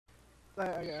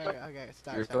Okay,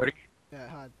 start. You recording? Yeah,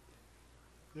 hold on.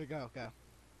 There you go, go.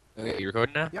 Okay, you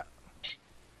recording now? Yep.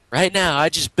 Right now, I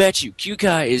just bet you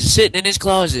Qukai is sitting in his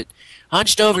closet,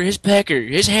 hunched over his pecker,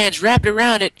 his hands wrapped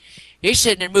around it. He's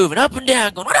sitting there moving up and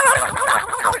down, going. Wait,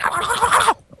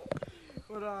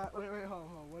 hold on.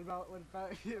 What about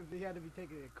if he had to be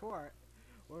taken to court?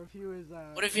 Or if he was,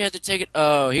 What if you had to take it?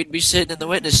 Oh, he'd be sitting in the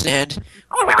witness stand.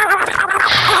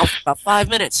 About 5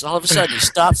 minutes. All of a sudden, he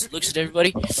stops, looks at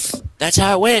everybody. That's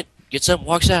how it went. Gets up and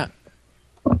walks out.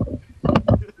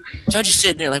 Judge is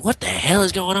sitting there like, what the hell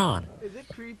is going on? Is it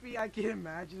creepy? I can't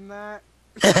imagine that.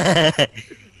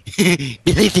 Do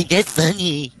they think that's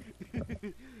funny?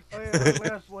 Oh,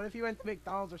 yeah, what if he went to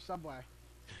McDonald's or Subway?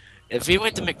 If he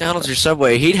went to McDonald's or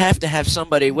Subway, he'd have to have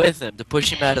somebody with him to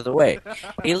push him out of the way.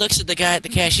 He looks at the guy at the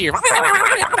cashier.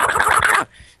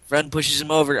 Friend pushes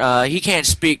him over. He can't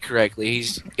speak correctly.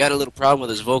 He's got a little problem with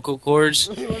his vocal cords.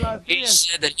 He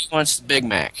said that he wants the Big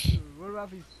Mac. What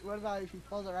about if he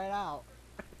pulls it right out?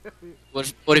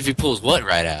 What if he pulls what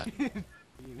right out?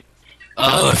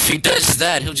 Oh, if he does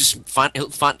that, he'll find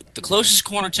the closest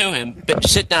corner to him,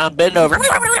 sit down, bend over.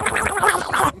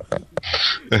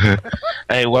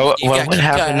 Hey, what would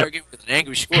happen? Arguing with an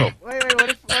angry squirrel. Wait, what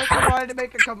if he wanted to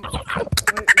make a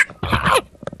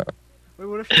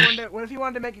what if he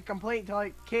wanted to make a complaint to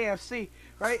like KFC,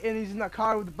 right? And he's in the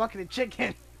car with a bucket of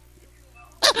chicken.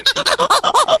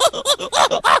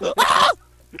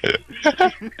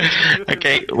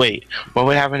 Okay, wait. What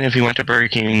would happen if he went to Burger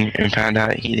King and found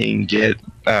out he didn't get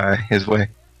his way?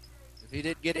 If he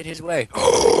didn't get it his way.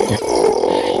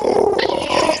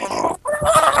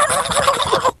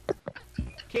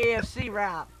 KFC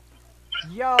rap.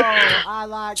 Yo, I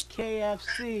like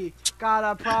KFC. Got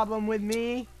a problem with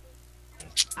me?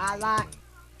 I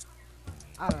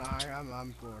don't know.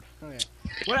 I'm bored. Okay.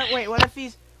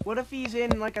 What if he's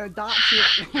in like an adoption?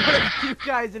 What if you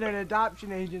guys in an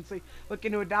adoption agency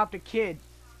looking to adopt a kid?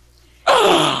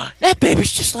 Oh, that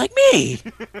baby's just like me.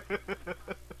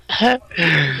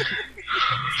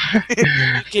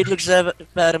 Kid looks up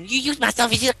at him. You use my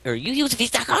Visa, or you use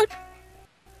Visa card?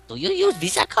 Do you use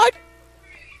Visa card?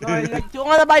 No, he's like, do you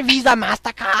want to buy Visa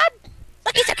MasterCard?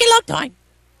 Like it's a long time.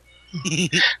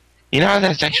 You know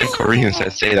that's actually Koreans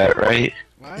that say that, right?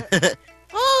 What?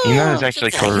 Oh, You know there's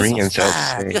actually Koreans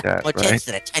that say that, more chance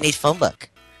than a Chinese phone book.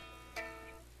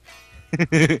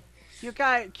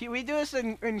 Qukai, we do this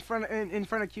in front of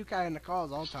Qukai in the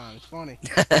calls all the time. It's funny.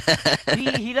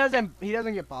 he doesn't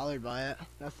get bothered by it.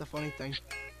 That's the funny thing.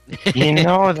 You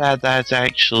know that's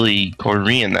actually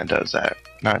Korean that does that,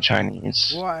 not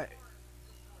Chinese. What?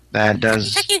 That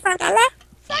does.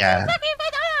 Yeah.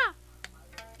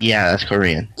 Yeah, that's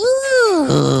Korean.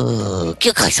 Ooh,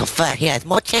 Qukai so fat. He has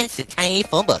more chance than Chinese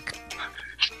phone book.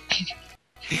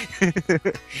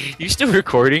 You still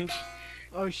recording?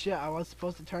 Oh shit! I was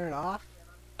supposed to turn it off.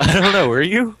 I don't know. Were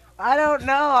you? I don't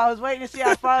know. I was waiting to see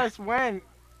how far this went.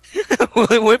 Well,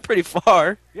 it went pretty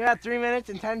far. Yeah, 3 minutes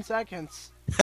and 10 seconds.